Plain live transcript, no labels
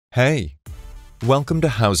Hey, welcome to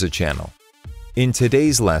How's It Channel. In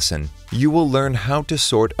today's lesson, you will learn how to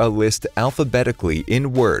sort a list alphabetically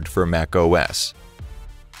in Word for macOS.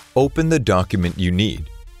 Open the document you need.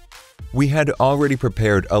 We had already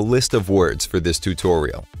prepared a list of words for this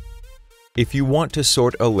tutorial. If you want to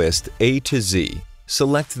sort a list A to Z,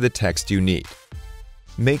 select the text you need.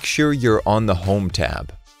 Make sure you're on the Home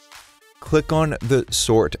tab. Click on the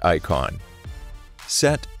Sort icon.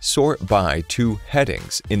 Set Sort By to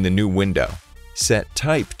Headings in the new window. Set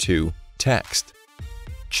Type to Text.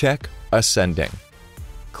 Check Ascending.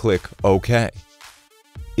 Click OK.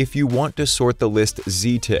 If you want to sort the list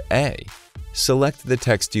Z to A, select the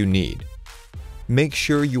text you need. Make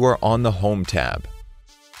sure you are on the Home tab.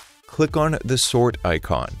 Click on the Sort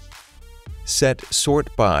icon. Set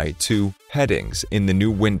Sort By to Headings in the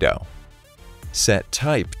new window. Set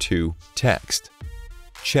Type to Text.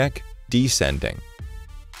 Check Descending.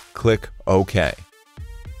 Click OK.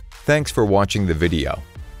 Thanks for watching the video.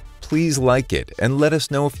 Please like it and let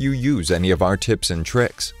us know if you use any of our tips and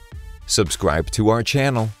tricks. Subscribe to our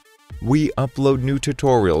channel. We upload new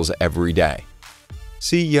tutorials every day.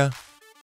 See ya!